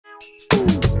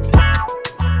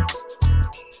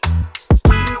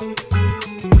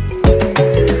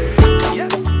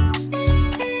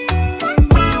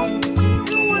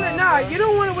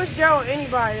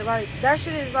that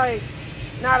shit is like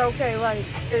not okay. Like,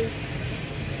 is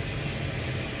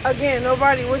again,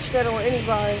 nobody wish that on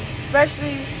anybody,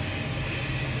 especially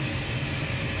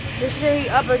the shit he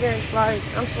up against. Like,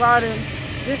 I'm sliding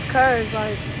just cause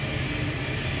like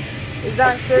it's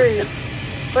that serious.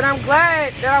 But I'm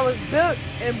glad that I was built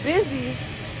and busy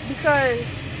because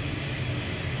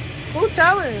who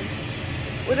telling?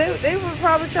 Well, they would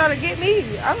probably try to get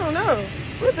me. I don't know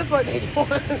what the fuck they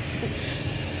doing.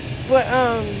 But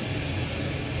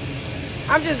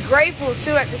I'm just grateful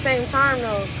too at the same time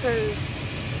though, because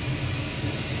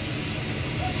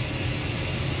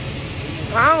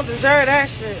I don't deserve that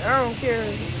shit. I don't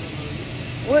care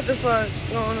what the fuck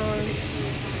going on.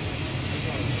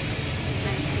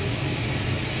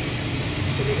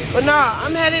 But nah,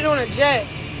 I'm headed on a jet.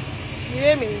 You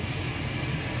hear me?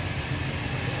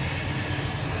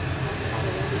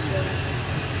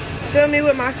 Feel me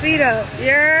with my feet up.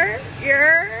 Yeah.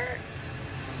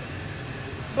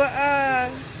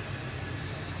 But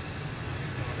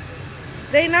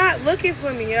they not looking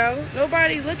for me, yo.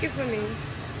 Nobody looking for me.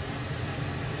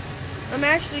 I'm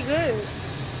actually good.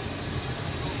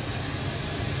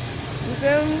 You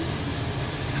feel me?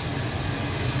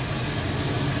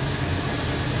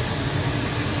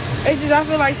 It's just, I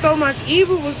feel like so much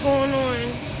evil was going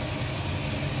on.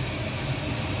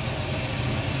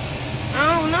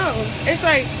 I don't know. It's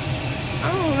like,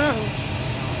 I don't know.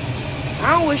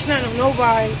 I don't wish nothing on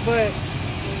nobody, but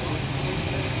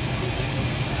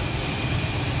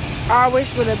I wish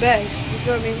for the best. You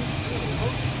feel me?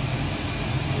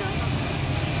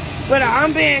 But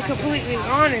I'm being completely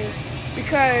honest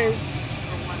because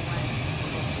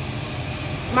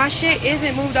my shit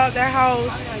isn't moved out that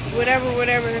house, whatever.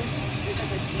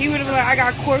 He would have been like, I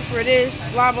got court for this,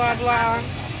 blah, blah, blah.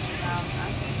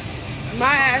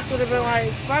 My ass would have been like,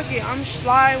 fuck it, I'm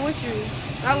sliding with you.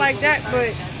 Not like that,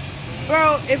 but,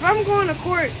 bro, if I'm going to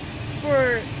court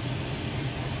for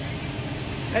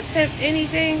attempt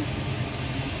anything,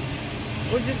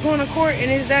 or just going to court and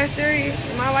it's that serious,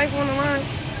 and my life on the line,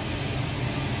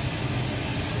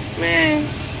 man.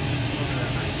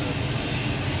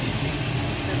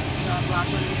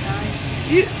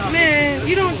 You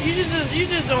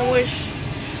just don't wish.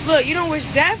 Look, you don't wish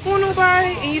death on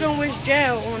nobody, and you don't wish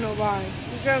jail on nobody.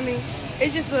 You feel me?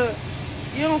 It's just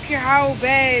you don't care how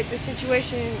bad the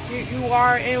situation you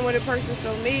are in with a person.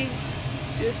 So me,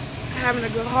 just having a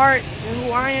good heart and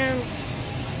who I am.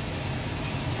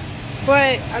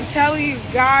 But I'm telling you,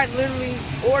 God literally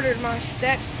ordered my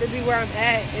steps to be where I'm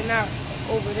at and not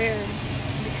over there,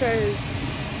 because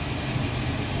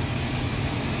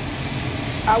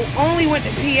I only went to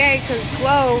PA because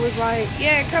Chloe was like,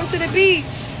 yeah, come to the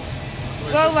beach.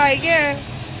 Chloe like, yeah,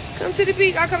 come to the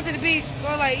beach. I'll come to the beach.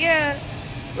 Chloe like, yeah,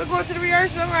 we're going to the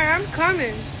rehearsal. I'm like, I'm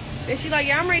coming. And she like,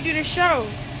 yeah, I'm ready to do this show.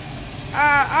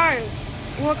 Alright,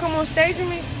 you want to come on stage with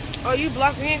me? Oh, you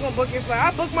bluffing, you ain't going to book your flight.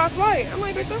 I booked my flight. I'm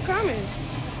like, bitch, I'm coming.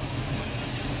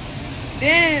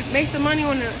 Then make some money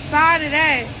on the side of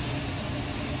that.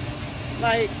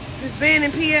 Like, just being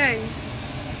in PA.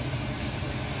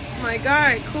 I'm like,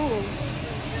 alright, cool.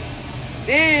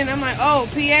 Then I'm like, oh,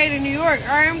 PA to New York.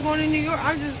 Alright, I'm going to New York.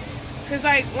 I'm just, because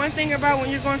like, one thing about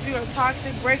when you're going through a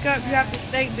toxic breakup, you have to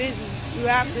stay busy. You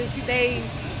have to stay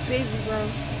busy, bro.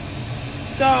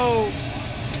 So,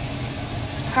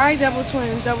 hi, double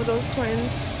those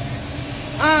twins.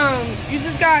 You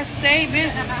just gotta stay busy.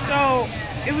 So,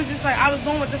 it was just like, I was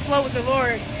going with the flow with the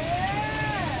Lord.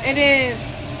 And then,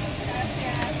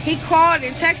 he called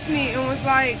and texted me and was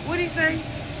like, what'd he say?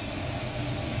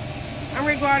 I'm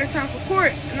ready to go out of town for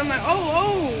court. And I'm like,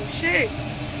 oh, shit.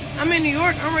 I'm in New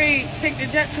York. I'm ready to take the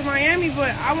jet to Miami,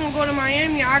 but I won't go to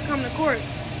Miami. I come to court.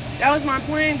 That was my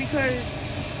plan because,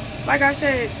 like I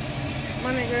said,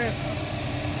 my nigga,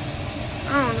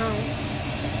 I don't know.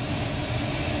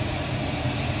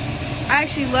 I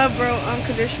actually love bro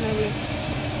unconditionally.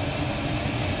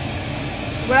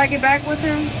 Would I get back with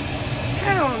him?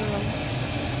 Hell no.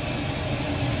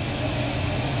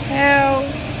 Hell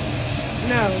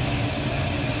no.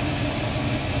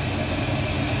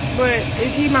 But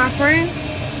is he my friend?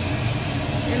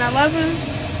 And I love him?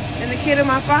 And the kid of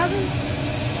my father?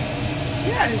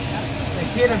 Yes. The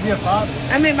kid of your father?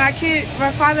 I mean my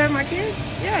father and my kid?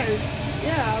 Yes.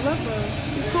 Yeah, I love him.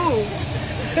 He's cool.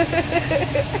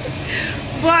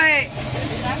 But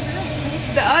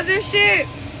the other shit,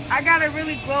 I gotta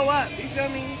really glow up. You feel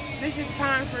me? This is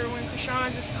time for when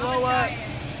Chrisean just glow up,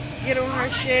 get on her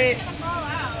shit,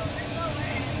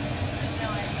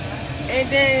 and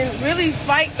then really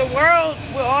fight the world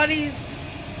with all these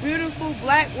beautiful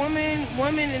black women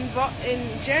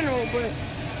in general, but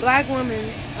black women.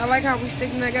 I like how we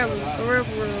sticking together, for real,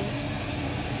 for real.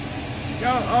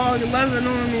 Y'all all loving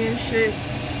on me and shit.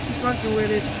 You fucking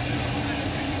with it.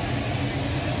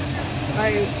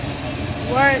 Like,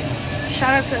 what?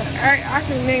 Shout out to, I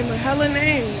can name a hella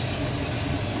names.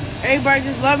 Everybody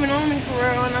just loving on me for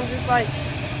real, and I'm just like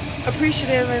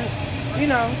appreciative, and you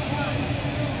know.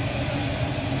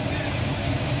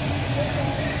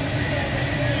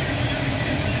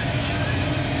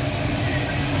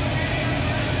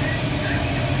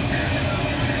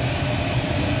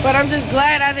 But I'm just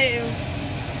glad I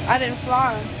didn't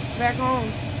fly back home.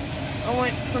 I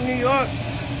went from New York.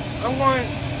 I'm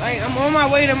on my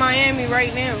way to Miami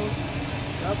right now.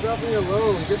 Stop dropping your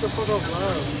load. Get the fuck off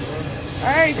live, bro.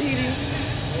 Alright, PD.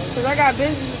 Because I got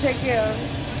business to take care of.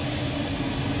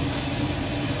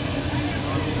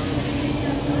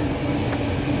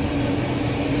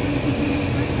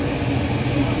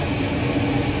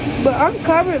 But I'm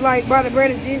covered, like, by the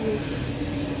bread of Jesus.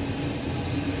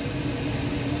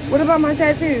 What about my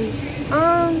tattoos?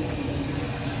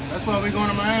 That's why we're going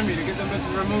to Miami, to get them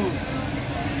bitches removed.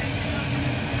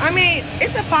 I mean,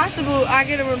 it's a possible I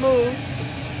get it removed.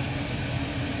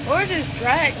 Or just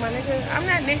drag, my nigga. I'm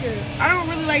that nigga. I don't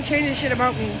really like changing shit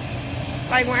about me.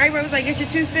 Like, when everybody was like, get your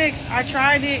tooth fixed, I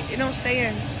tried it, it don't stay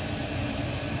in.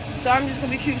 So I'm just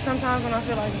gonna be cute sometimes when I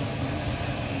feel like it.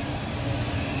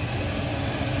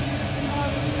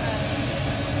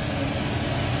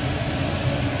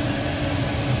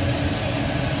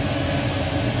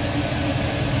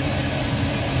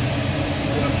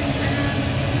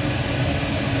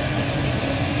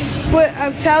 But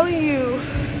I'm telling you,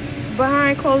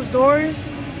 behind closed doors.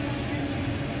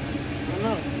 I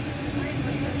know.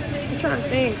 I'm trying to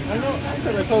think. I know. I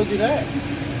could have told you that.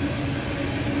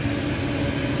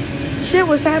 Shit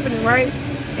was happening, right?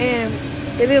 And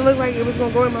it didn't look like it was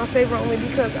gonna go in my favor only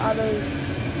because I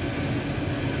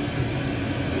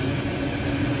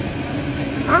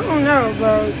don't know,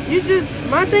 bro.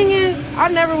 My thing is, I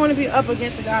never want to be up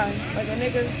against a guy. Like a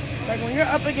nigga. Like when you're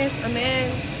up against a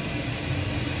man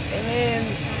and then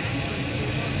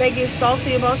they get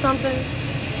salty about something.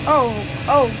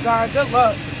 Oh God, good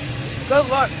luck. Good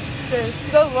luck, sis.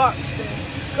 Good luck, sis.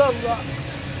 Good luck.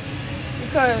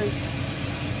 Because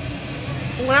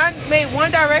when I made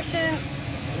One Direction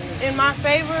in my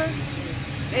favor,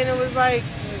 and it was like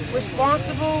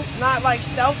responsible, not like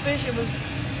selfish, it was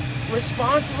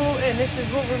responsible, and this is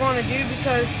what we're going to do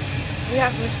because we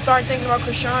have to start thinking about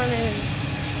Chrisean and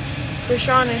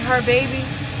her baby.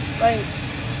 Like,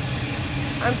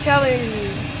 I'm telling you,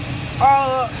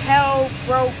 all hell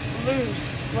broke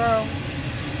loose, bro.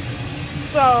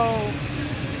 So,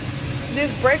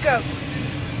 this breakup,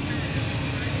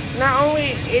 not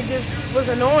only it just was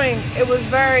annoying, it was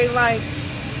very like,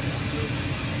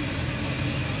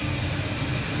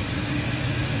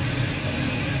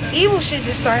 evil shit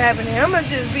just started happening. I'm gonna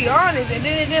just be honest. And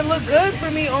then it didn't look good for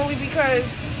me only because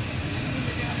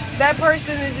that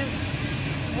person is just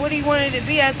what he wanted to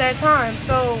be at that time.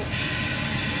 So,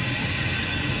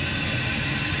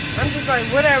 I'm just like,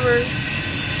 whatever.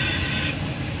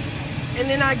 And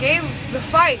then I gave the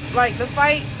fight, like the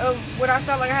fight of what I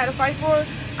felt like I had to fight for,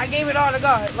 I gave it all to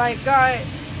God. Like, God,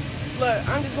 look,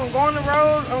 I'm just going to go on the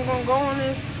road. I'm going to go on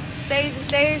this stage to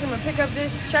stage. I'm going to pick up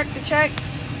this check to check,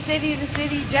 city to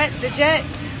city, jet to jet,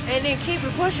 and then keep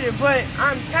it pushing. But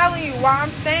I'm telling you, while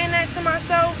I'm saying that to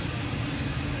myself,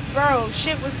 bro,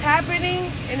 shit was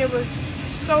happening, and it was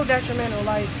so detrimental.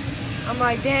 Like, I'm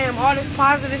like, damn, all this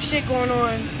positive shit going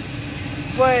on.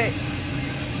 But,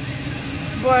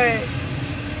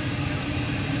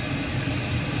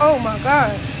 oh my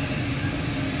God.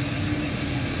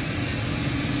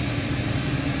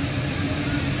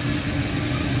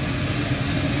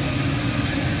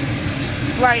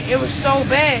 Like, it was so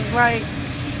bad, like,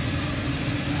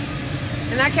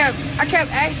 and I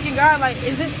kept asking God, like,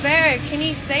 is this fair? Can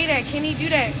he say that? Can he do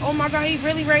that? Oh my God, he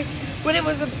really right. But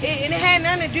it had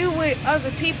nothing to do with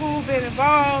other people who've been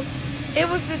involved. It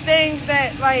was the things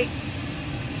that, like,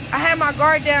 I had my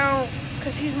guard down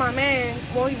because he's my man.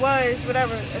 Well, he was,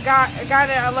 whatever. A guy that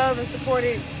I love and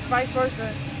supported, vice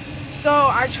versa. So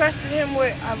I trusted him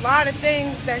with a lot of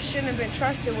things that shouldn't have been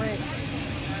trusted with.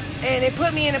 And it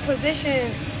put me in a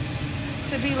position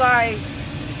to be like,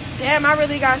 damn, I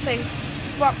really got to say,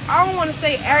 fuck. I don't want to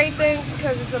say everything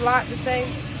because it's a lot to say.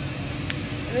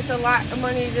 And it's a lot of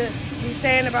money to be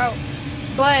saying about.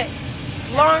 But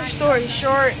long story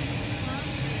short,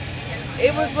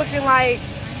 it was looking like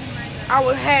I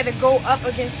had to go up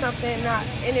against something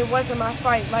and it wasn't my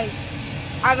fight. Like,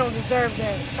 I don't deserve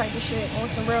that type of shit on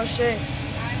some real shit.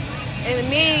 And to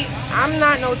me, I'm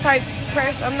not no type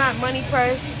pressed. I'm not money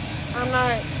pressed.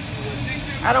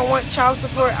 I don't want child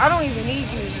support. I don't even need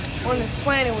you on this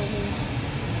planet with me.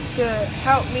 to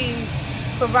help me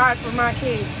provide for my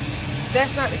kids.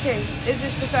 That's not the case. It's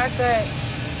just the fact that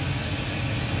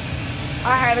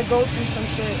I had to go through some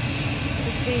shit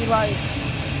to see, like,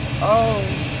 oh,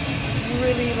 you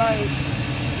really, like,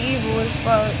 evil as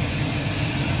fuck.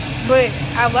 But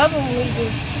I love him.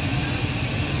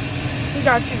 He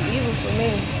got too evil for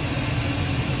me.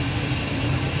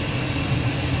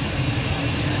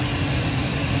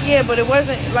 Yeah, but it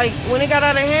wasn't, like, when it got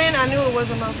out of hand, I knew it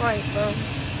wasn't my fight, bro.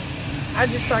 I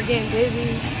just started getting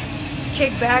busy,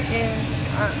 kick back, and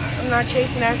I'm not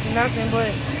chasing after nothing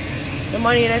but the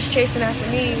money that's chasing after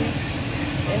me,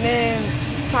 and then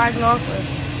ties and offer.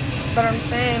 But I'm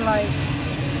saying, like,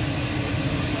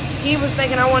 he was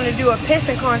thinking I wanted to do a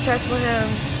pissing contest with him,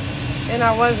 and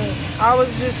I wasn't. I was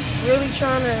just really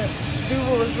trying to do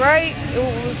what was right and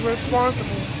what was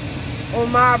responsible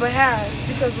on my behalf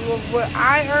because of what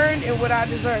I earned and what I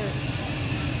deserved.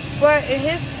 But in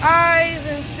his eyes,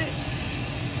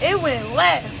 it went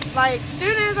left. Like,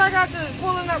 soon as I got to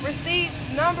pulling up receipts,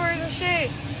 numbers and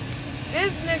shit,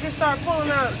 this nigga start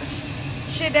pulling up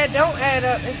shit that don't add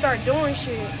up and start doing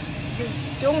shit.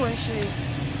 Just doing shit.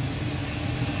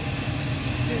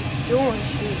 Just doing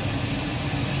shit.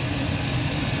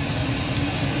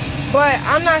 But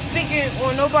I'm not speaking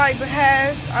on nobody's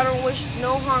behalf. I don't wish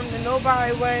no harm to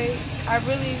nobody way. I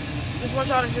really just want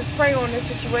y'all to just pray on this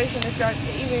situation if y'all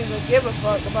even give a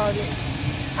fuck about it.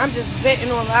 I'm just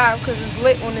venting on live because it's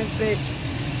lit on this bitch.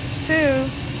 2,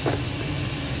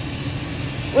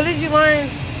 what did you learn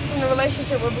from the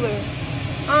relationship with Blue?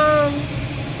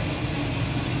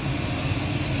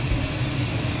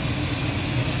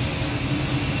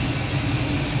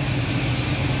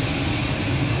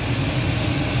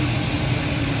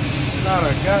 Not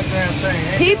a goddamn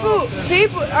thing.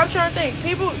 People, I'm trying to think.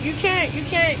 People, you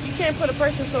can't put a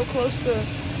person so close to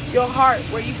your heart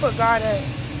where you put God at.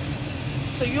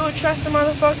 So you'll trust a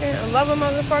motherfucker and love a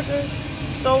motherfucker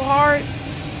so hard,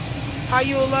 how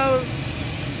you'll love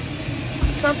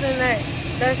something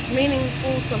that's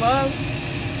meaningful to love,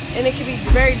 and it can be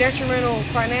very detrimental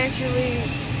financially,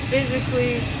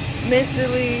 physically,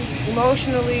 mentally,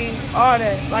 emotionally, all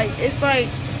that. Like, it's like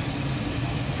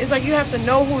you have to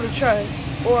know who to trust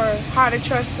or how to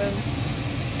trust them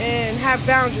and have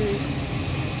boundaries.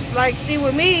 Like, see,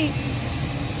 with me,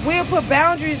 we'll put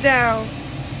boundaries down,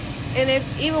 and if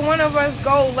even one of us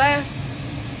go left,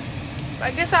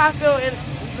 like, this is how I feel in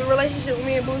the relationship with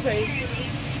me and Blueface.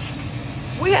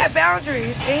 We had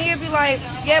boundaries, and he'd be like,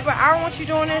 yeah, but I don't want you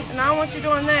doing this, and I don't want you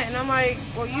doing that. And I'm like,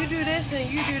 well, you do this, and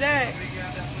you do that.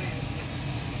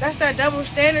 That's that double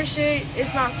standard shit.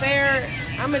 It's not fair.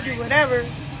 I'm going to do whatever.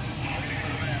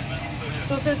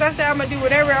 So since I said I'm going to do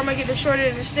whatever, I'm going to get the short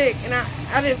end of the stick. And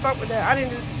I didn't fuck with that. I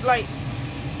didn't, like,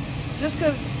 just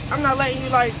because I'm not letting you,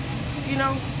 like, you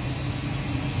know,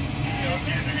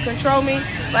 control me.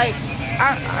 Like,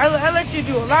 I let you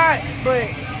do a lot, but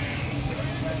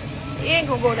it ain't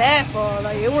gonna go that far.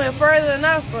 Like, it went further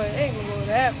enough, but it ain't gonna go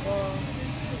that far.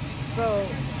 So,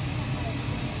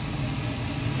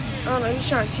 I don't know, he's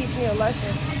trying to teach me a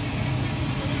lesson.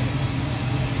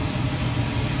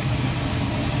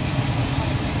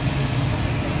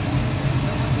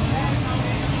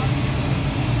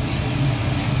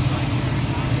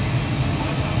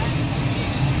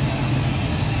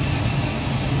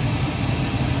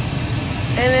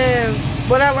 And then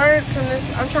what I learned from this,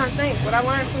 I'm trying to think, what I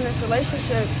learned from this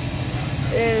relationship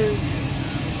is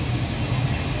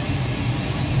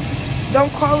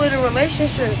don't call it a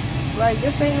relationship. Like,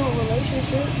 this ain't no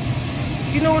relationship.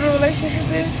 You know what a relationship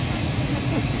is?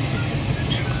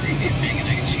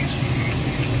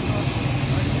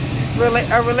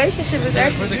 A relationship is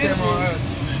actually beautiful.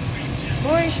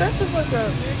 Boy, shut the fuck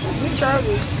up. We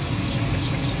childish.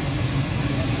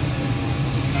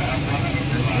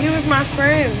 He was my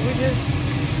friend. He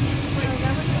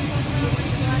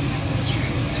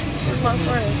was my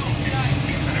friend.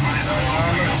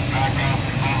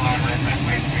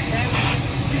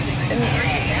 And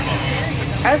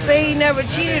I say he never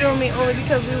cheated on me only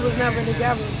because we was never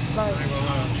together. Like,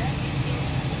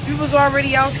 we was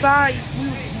already outside.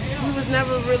 We was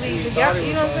never really together.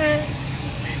 You know what I'm saying?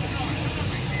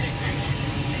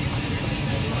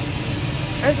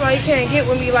 That's why he can't get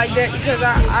with me like that, because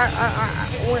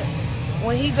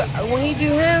when he do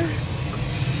him,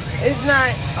 it's not,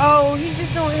 oh, he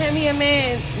just doing him, he a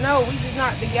man. No, we just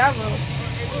not together.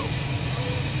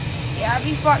 Yeah, I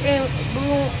be fucking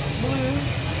blue,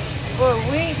 but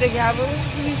we ain't together.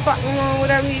 We be fucking on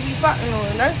whatever he be fucking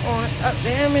on. That's on up to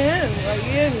him and him. Like,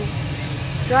 you hear me?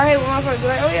 So I hate when motherfuckers be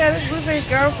like, oh yeah, this Blueface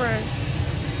girlfriend.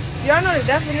 Y'all know the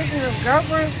definition of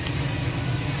girlfriend?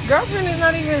 Girlfriend is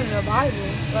not even in the Bible.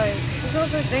 Like, there's no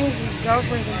such thing as these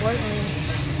girlfriends and boyfriends.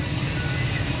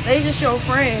 They just your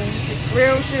friends.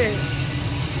 Real shit.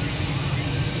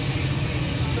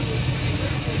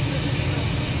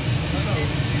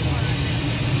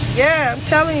 Yeah, I'm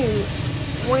telling you.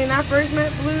 When I first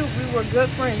met Blue, we were good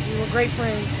friends. We were great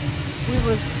friends. We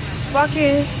was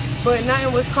fucking, but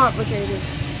nothing was complicated.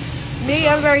 Me,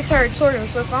 I'm very territorial,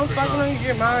 so if I'm fucking on you,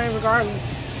 you're mine regardless.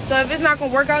 So if it's not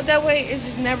gonna work out that way, it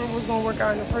just never was gonna work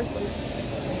out in the first place.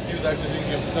 He was actually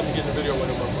come and get the video with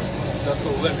him real quick. That's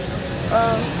cool. Let me.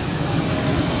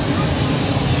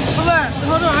 But look,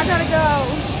 hold on, I gotta go.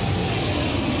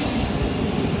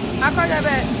 I'll call that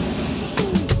back.